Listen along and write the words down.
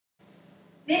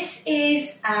This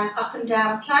is an up and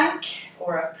down plank,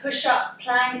 or a push-up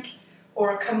plank,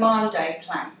 or a commando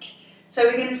plank. So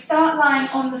we're going to start lying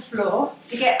on the floor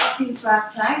to get up into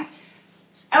our plank.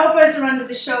 Elbows are under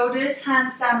the shoulders,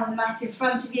 hands down on the mat in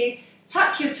front of you.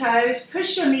 Tuck your toes,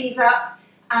 push your knees up,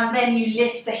 and then you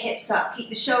lift the hips up. Keep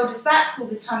the shoulders back, pull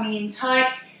the tummy in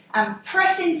tight, and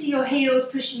press into your heels,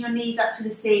 pushing your knees up to the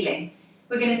ceiling.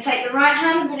 We're going to take the right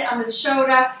hand and put it under the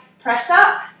shoulder, press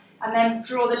up, and then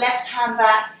draw the left hand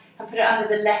back and put it under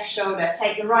the left shoulder.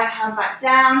 Take the right hand back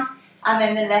down, and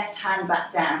then the left hand back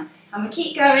down. And we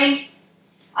keep going,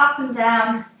 up and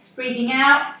down, breathing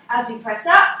out as we press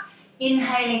up,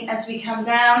 inhaling as we come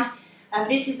down, and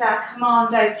this is our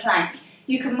commando plank.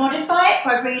 You can modify it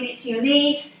by bringing it to your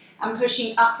knees and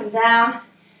pushing up and down.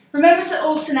 Remember to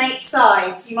alternate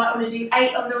sides. You might want to do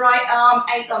 8 on the right arm,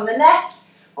 8 on the left,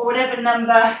 or whatever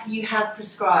number you have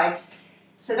prescribed.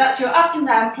 So that's your up and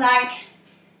down plank,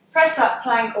 press up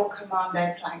plank or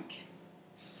commando plank.